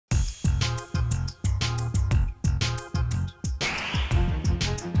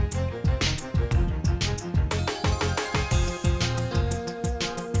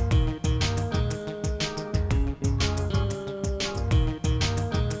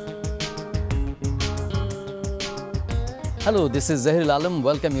Hello, this is Zahir Alam.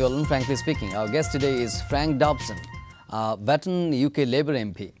 Welcome you all on Frankly Speaking. Our guest today is Frank Dobson, a veteran UK Labour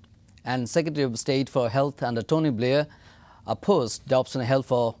MP and Secretary of State for Health under Tony Blair, a post Dobson held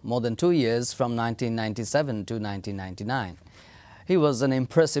for more than 2 years from 1997 to 1999. He was an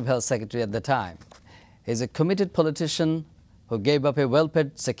impressive health secretary at the time. He is a committed politician who gave up a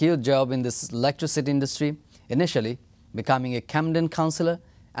well-paid, secure job in this electricity industry, initially becoming a Camden councillor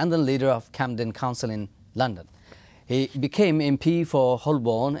and then leader of Camden Council in London. He became MP for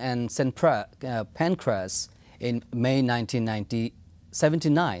Holborn and St Pancras in May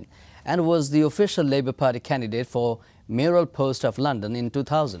 1979 and was the official Labour Party candidate for mayoral post of London in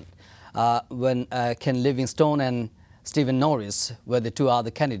 2000, when Ken Livingstone and Stephen Norris were the two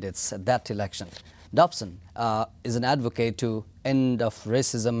other candidates at that election. Dobson is an advocate to end of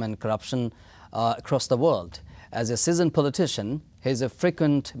racism and corruption across the world. As a seasoned politician, he is a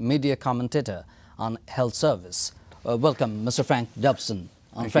frequent media commentator on health service. Welcome, Mr. Frank Dobson,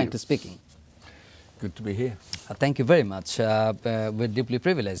 on Frankly Speaking. Good to be here. Thank you very much. We're deeply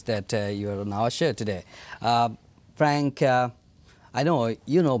privileged that you are on our show today. Frank, I know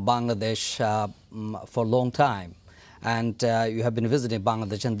you know Bangladesh for a long time, and you have been visiting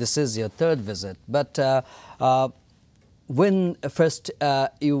Bangladesh, and this is your third visit. But when first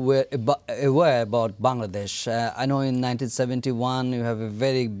you were aware about Bangladesh, I know in 1971 you have a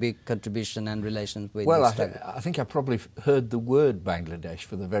very big contribution and relations with. Well, I think I probably heard the word Bangladesh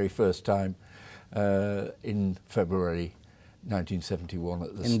for the very first time in February 1971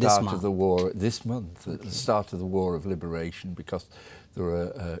 at the start of the war. This month, at the start of the War of Liberation, because there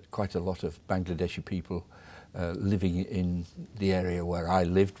were quite a lot of Bangladeshi people living in the area where I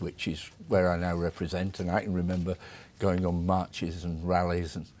lived, which is where I now represent, and I can remember going on marches and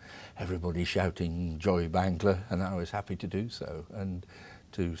rallies and everybody shouting Joy Bangla, and I was happy to do so and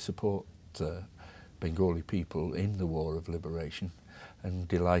to support Bengali people in the War of Liberation, and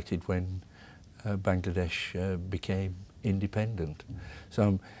delighted when Bangladesh became independent.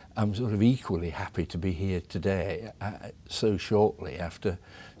 So I'm sort of equally happy to be here today, so shortly after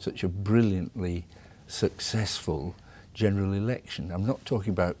such a brilliantly successful general election. I'm not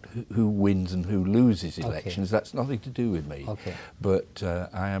talking about who wins and who loses elections. That's nothing to do with me. But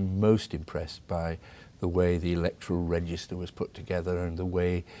I am most impressed by the way the electoral register was put together and the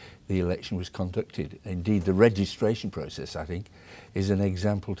way the election was conducted. Indeed, the registration process, I think, is an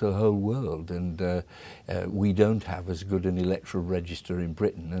example to the whole world. And we don't have as good an electoral register in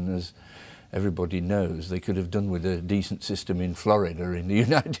Britain, and as everybody knows, they could have done with a decent system in Florida in the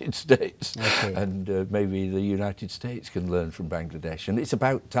United States. And maybe the United States can learn from Bangladesh. And it's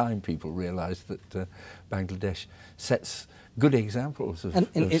about time people realise that Bangladesh sets good examples of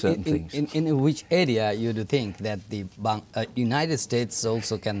certain things. In which area you do think that the United States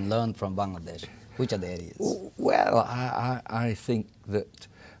also can learn from Bangladesh? Which are the areas? Well, I think that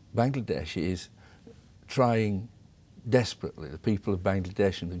Bangladesh is trying desperately, the people of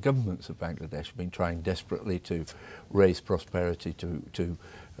Bangladesh and the governments of Bangladesh have been trying desperately to raise prosperity, to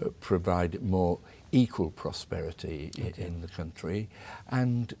provide more equal prosperity in the country,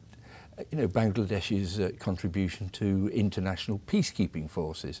 and you know, Bangladesh's contribution to international peacekeeping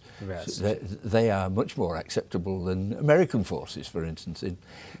forces. So they are much more acceptable than American forces, for instance, in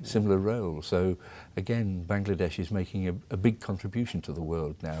similar roles. So again, Bangladesh is making a big contribution to the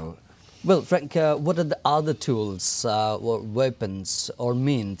world now. Well, Frank, what are the other tools or weapons or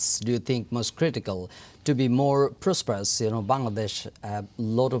means do you think most critical to be more prosperous? You know, Bangladesh have a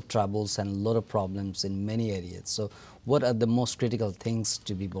lot of troubles and a lot of problems in many areas. So what are the most critical things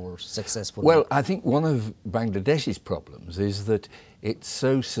to be more successful? Well, I think one of Bangladesh's problems is that it's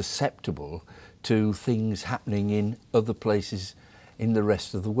so susceptible to things happening in other places in the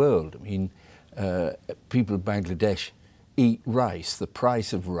rest of the world. I mean, people of Bangladesh eat rice. The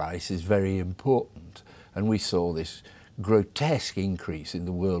price of rice is very important, and we saw this grotesque increase in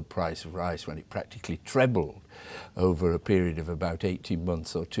the world price of rice when it practically trebled over a period of about 18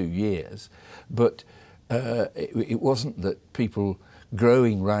 months or 2 years. But it wasn't that people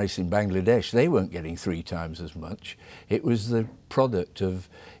growing rice in Bangladesh, they weren't getting 3 times as much. It was the product of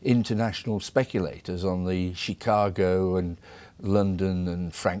international speculators on the Chicago and London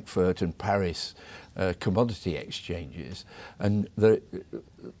and Frankfurt and Paris commodity exchanges, and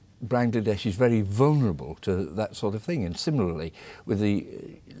Bangladesh is very vulnerable to that sort of thing. And similarly, with the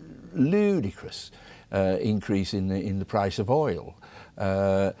ludicrous increase in the price of oil,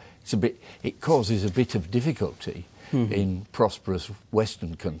 it causes a bit of difficulty in prosperous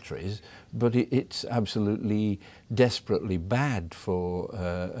Western countries, but it's absolutely desperately bad for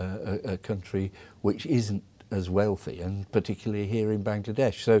a country which isn't as wealthy, and particularly here in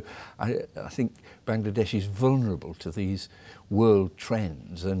Bangladesh. So I think Bangladesh is vulnerable to these world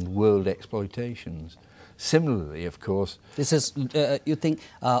trends and world exploitations. Similarly, of course, this is, you think,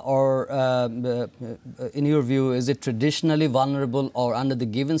 in your view, is it traditionally vulnerable, or under the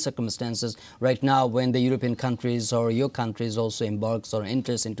given circumstances right now, when the European countries or your countries also embarks or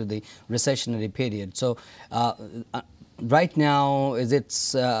enters into the recessionary period? So right now, is it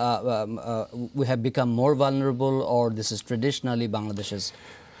we have become more vulnerable, or this is traditionally Bangladesh's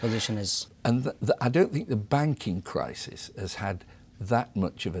position is? And I don't think the banking crisis has had that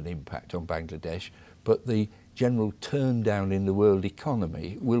much of an impact on Bangladesh, but the general turn down in the world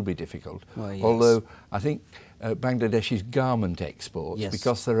economy will be difficult. Oh, yes. Although I think Bangladesh's garment exports, yes,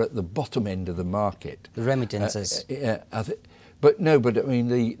 because they're at the bottom end of the market. The remittances. But I mean,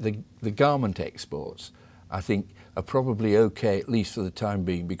 the garment exports, I think, are probably okay, at least for the time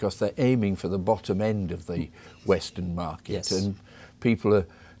being, because they're aiming for the bottom end of the Western market. Yes. And people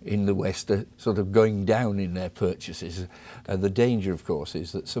in the West are sort of going down in their purchases. The danger, of course,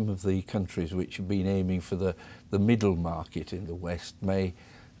 is that some of the countries which have been aiming for the middle market in the West may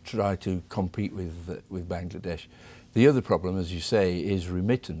try to compete with Bangladesh. The other problem, as you say, is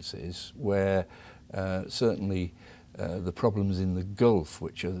remittances, where certainly the problems in the Gulf,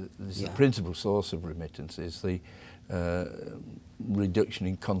 which are the principal source of remittances, the reduction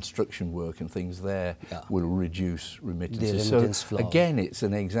in construction work and things there will reduce remittances. So again, it's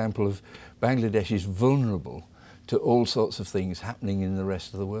an example of Bangladesh is vulnerable to all sorts of things happening in the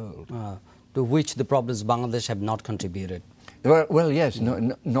rest of the world. To which the problems Bangladesh have not contributed. Well, yes, not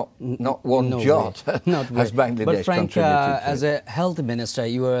one jot has Bangladesh But Frank, contributed to. as a health minister,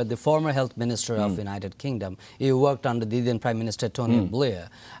 you were the former health minister of the United Kingdom. You worked under the then Prime Minister Tony Blair,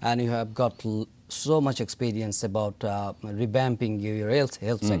 and you have got so much experience about revamping your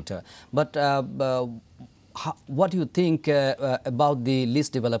health sector. But what do you think about the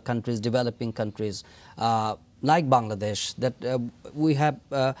least developed countries, developing countries, like Bangladesh, that we have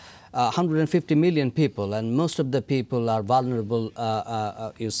 150 million people, and most of the people are vulnerable,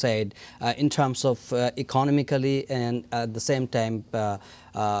 you said, in terms of economically and at the same time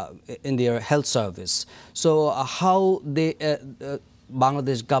in their health service. So how the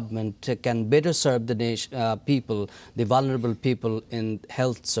Bangladesh government can better serve the nation, people, the vulnerable people in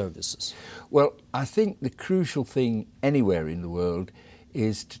health services? Well, I think the crucial thing anywhere in the world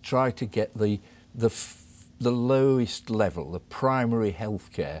is to try to get the lowest level, the primary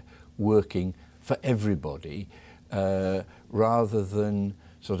healthcare, working for everybody, rather than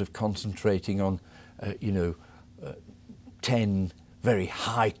sort of concentrating on, 10 very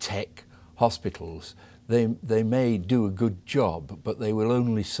high-tech hospitals. They may do a good job, but they will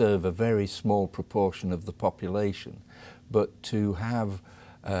only serve a very small proportion of the population. But to have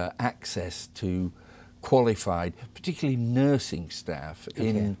access to qualified, particularly nursing staff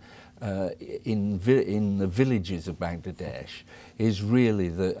in the villages of Bangladesh is really,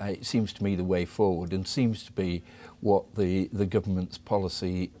 it seems to me, the way forward, and seems to be what the government's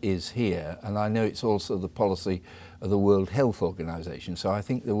policy is here. And I know it's also the policy of the World Health Organization. So I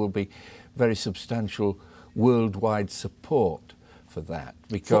think there will be very substantial worldwide support for that.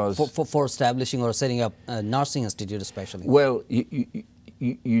 Because for establishing or setting up a nursing institute especially? Well,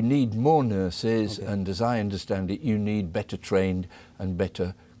 you need more nurses, and as I understand it, you need better trained and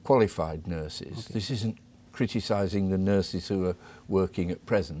better qualified nurses. This isn't criticising the nurses who are working at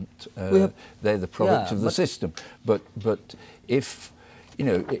present. They're the product of the system. But if,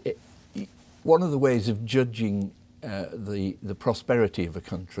 one of the ways of judging the prosperity of a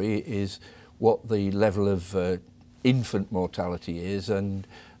country is what the level of infant mortality is and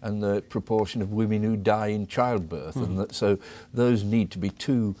the proportion of women who die in childbirth. And so those need to be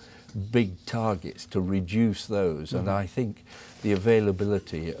two big targets to reduce those. And I think the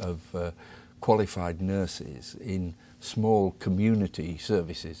availability of qualified nurses in small community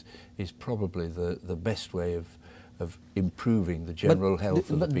services is probably the best way of improving the general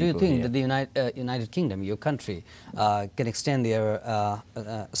health of the people. But do you think that the United Kingdom, your country, can extend their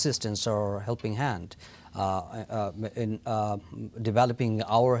assistance or helping hand in developing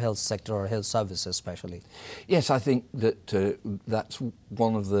our health sector or health services especially? Yes, I think that that's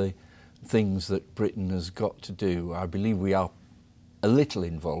one of the things that Britain has got to do. I believe we are a little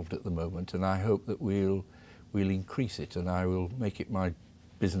involved at the moment, and I hope that we'll increase it, and I will make it my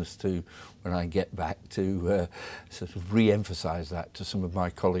business to, when I get back, to sort of re-emphasise that to some of my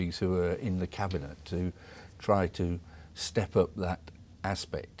colleagues who are in the cabinet, to try to step up that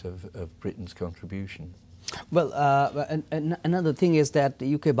aspect of Britain's contribution. Well, another thing is that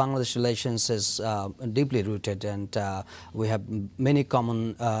UK-Bangladesh relations is deeply rooted, and we have many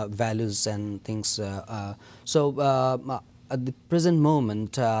common values and things. At the present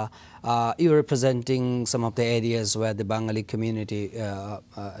moment, you are representing some of the areas where the Bengali community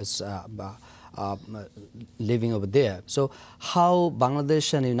is living over there. So how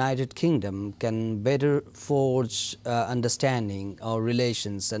Bangladesh and United Kingdom can better forge understanding or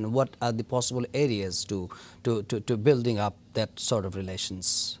relations, and what are the possible areas to building up that sort of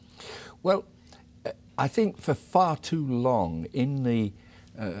relations? Well, I think for far too long in the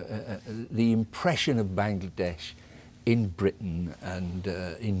impression of Bangladesh in Britain and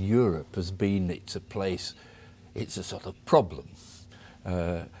in Europe has been it's a place, it's a sort of problem.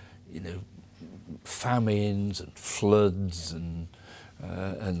 You know, famines and floods and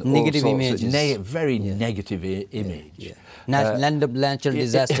negative images, very negative image. Yeah. Land of natural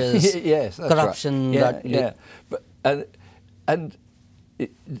disasters, yes, corruption. Right. But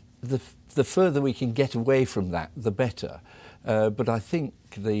the further we can get away from that, the better. But I think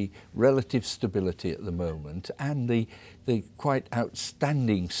the relative stability at the moment and the quite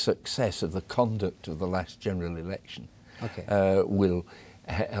outstanding success of the conduct of the last general election will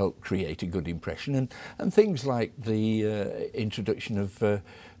help create a good impression, and things like the introduction of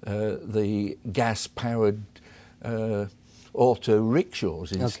the gas-powered auto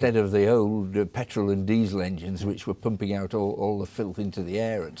rickshaws instead of the old petrol and diesel engines which were pumping out all the filth into the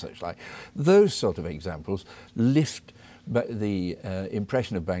air and such like. Those sort of examples lift the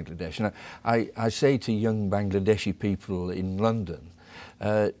impression of Bangladesh. And I say to young Bangladeshi people in London,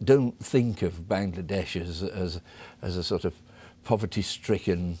 don't think of Bangladesh as a sort of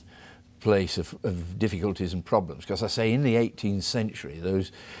poverty-stricken place of difficulties and problems, because I say in the 18th century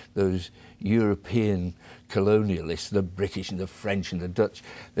those European colonialists, the British and the French and the Dutch,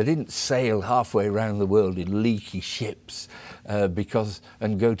 they didn't sail halfway around the world in leaky ships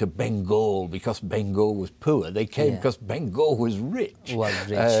and go to Bengal because Bengal was poor. They came because Bengal was rich.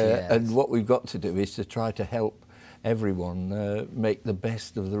 Yes. And what we've got to do is to try to help everyone make the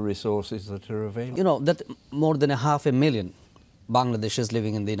best of the resources that are available. You know, that more than 500,000 Bangladeshis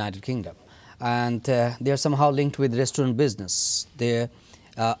living in the United Kingdom, and they are somehow linked with restaurant business. They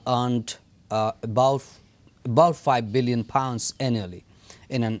earned about £5 billion annually,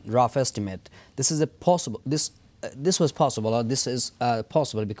 in a rough estimate. This is possible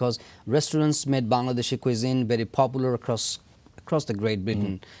possible because restaurants made Bangladeshi cuisine very popular across the Great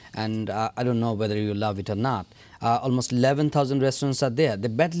Britain, and I don't know whether you love it or not. Almost 11,000 restaurants are there. They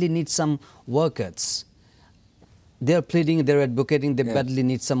badly need some workers. They're pleading, they're advocating, they badly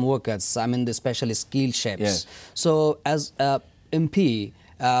need some workers. I mean, especially skilled chefs. Yes. So as MP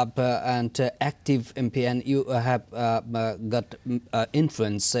and active MP, and you have got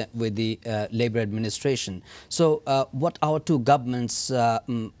influence with the Labour administration. So what our two governments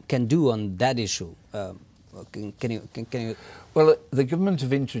can do on that issue? Can you? Well, the government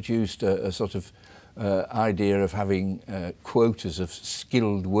have introduced a sort of idea of having quotas of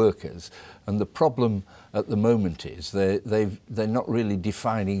skilled workers, and the problem at the moment is they're not really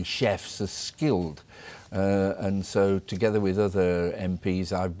defining chefs as skilled, and so together with other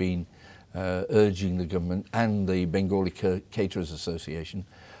MPs I've been urging the government and the Bengali Caterers Association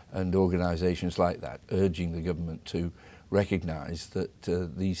and organisations like that, urging the government to recognise that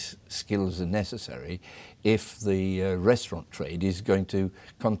these skills are necessary if the restaurant trade is going to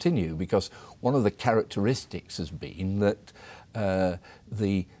continue, because one of the characteristics has been that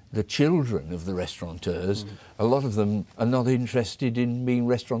the children of the restaurateurs, a lot of them are not interested in being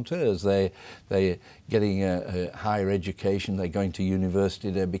restaurateurs. They're getting a higher education, they're going to university,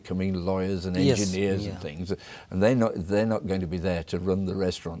 they're becoming lawyers and engineers and things, and they're not going to be there to run the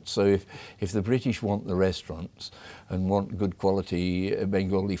restaurants. So if the British want the restaurants and want good quality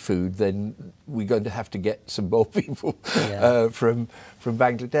Bengali food, then we're going to have to get some more people from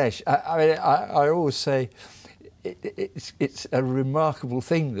Bangladesh. I always say it's a remarkable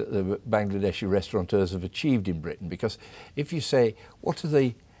thing that the Bangladeshi restaurateurs have achieved in Britain, because if you say,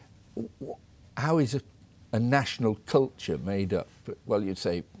 how is a national culture made up? Well, you'd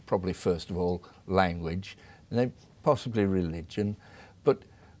say probably first of all language, and then possibly religion, but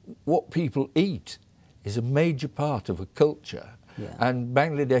what people eat is a major part of a culture. And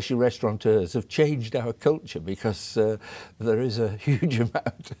Bangladeshi restaurateurs have changed our culture, because there is a huge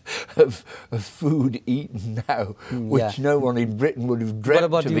amount of food eaten now which no one in Britain would have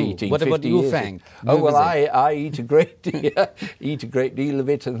dreamt of eating. What about you, Frank? Oh, well, I eat a great deal of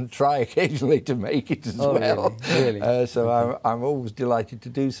it, and try occasionally to make it as well. Really? So I'm always delighted to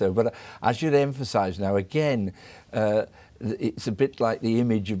do so. But I should emphasise now again, it's a bit like the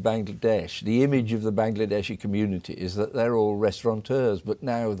image of Bangladesh. The image of the Bangladeshi community is that they're all restaurateurs, but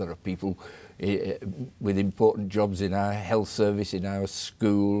now there are people with important jobs in our health service, in our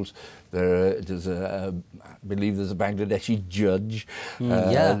schools. I believe there's a Bangladeshi judge,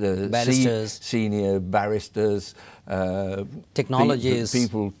 barristers, senior barristers, technologies,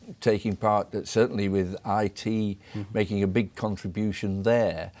 people taking part, certainly with IT, making a big contribution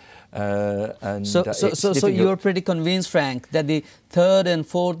there. So you're pretty convinced, Frank, that the third and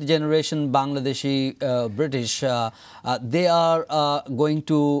fourth generation Bangladeshi British, they are going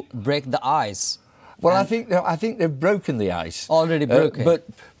to break the ice. Well, I think they've broken the ice. Already broken.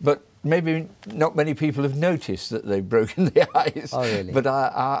 But maybe not many people have noticed that they've broken the ice. Oh, really? But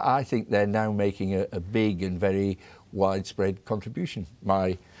I think they're now making a big and very widespread contribution.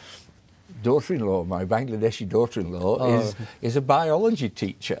 My daughter-in-law, my Bangladeshi daughter-in-law, is a biology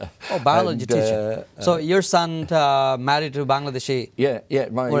teacher. Oh, biology teacher. So your son married to Bangladeshi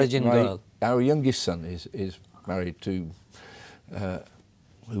origin girl? Our youngest son is married to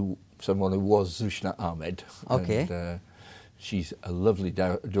someone who was Zushna Ahmed. Okay. And, she's a lovely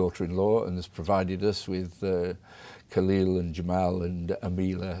daughter-in-law and has provided us with Khalil and Jamal and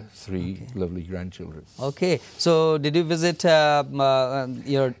Amila, three lovely grandchildren. Okay. So did you visit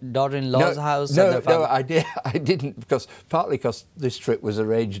your daughter-in-law's house? No, I didn't, partly because this trip was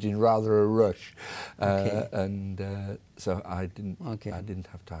arranged in rather a rush, and so I didn't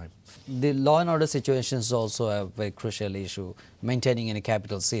have time. The law and order situation is also a very crucial issue, maintaining in a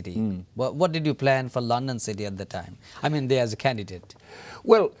capital city. What did you plan for London City at the time? I mean, there as a candidate.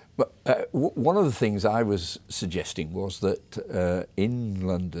 Well, one of the things I was suggesting was that in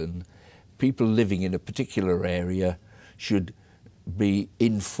London, people living in a particular area should be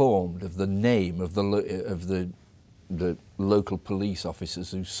informed of the name of the local police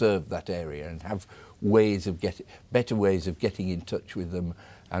officers who serve that area and have better ways of getting in touch with them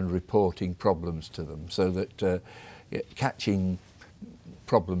and reporting problems to them, so that catching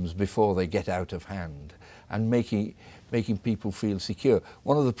problems before they get out of hand and making people feel secure.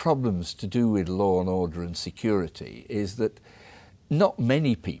 One of the problems to do with law and order and security is that not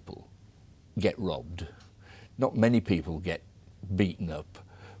many people get robbed, not many people get beaten up,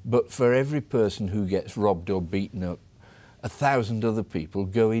 but for every person who gets robbed or beaten up, 1,000 other people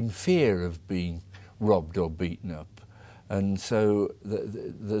go in fear of being robbed or beaten up. And so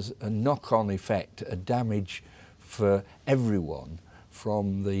there's a knock-on effect, a damage for everyone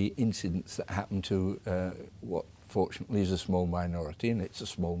from the incidents that happen to what fortunately is a small minority, and it's a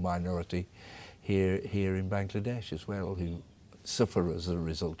small minority here in Bangladesh as well, who suffer as a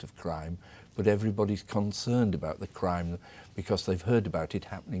result of crime, but everybody's concerned about the crime because they've heard about it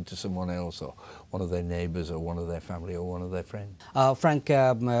happening to someone else, or one of their neighbours, or one of their family, or one of their friends. Frank,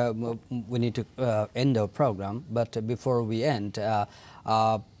 we need to end our program, but before we end,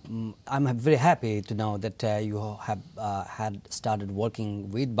 I'm very happy to know that you have had started working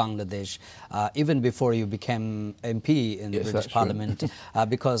with Bangladesh even before you became MP in the British Parliament,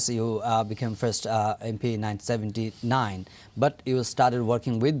 because you became first MP in 1979, but you started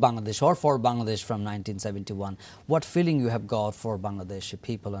working with Bangladesh or for Bangladesh from 1971. What feeling you have got for Bangladeshi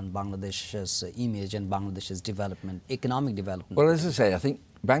people and Bangladesh's image and Bangladesh's development, economic development? Well, as I say, I think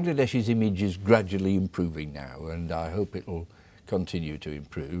Bangladesh's image is gradually improving now, and I hope it will continue to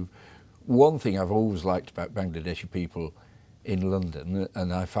improve. One thing I've always liked about Bangladeshi people in London,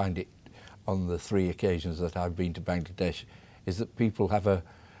 and I find it on the 3 occasions that I've been to Bangladesh, is that people have a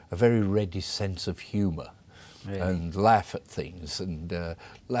very ready sense of humour, and laugh at things, and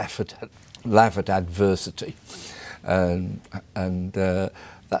laugh at adversity, and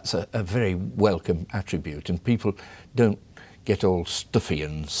that's a very welcome attribute. And people don't get all stuffy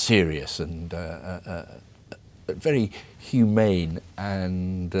and serious, and very humane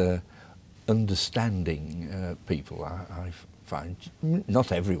and understanding people. I find,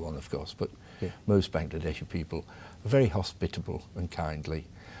 not everyone of course, but most Bangladeshi people are very hospitable and kindly.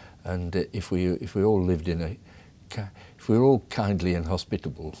 And if we all lived if we were all kindly and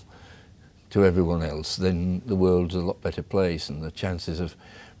hospitable to everyone else, then the world's a lot better place, and the chances of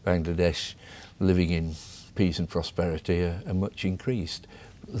Bangladesh living in peace and prosperity are much increased.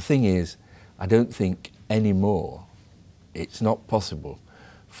 But the thing is, I don't think anymore it's not possible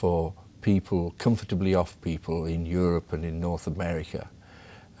for people, comfortably off people in Europe and in North America.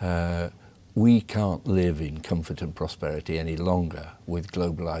 We can't live in comfort and prosperity any longer with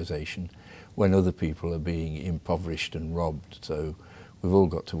globalization when other people are being impoverished and robbed. So we've all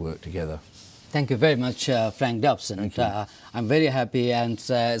got to work together. Thank you very much, Frank Dobson. I'm very happy, and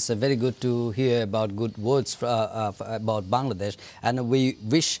it's very good to hear about good words about Bangladesh. And we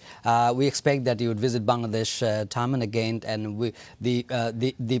expect that you would visit Bangladesh time and again, and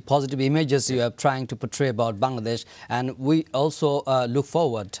the positive images you are trying to portray about Bangladesh. And we also look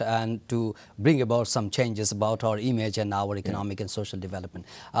forward to bring about some changes about our image and our economic and social development.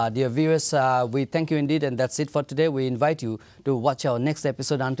 Dear viewers, we thank you indeed, and that's it for today. We invite you to watch our next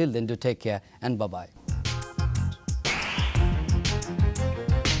episode. Until then, do take care and bye-bye.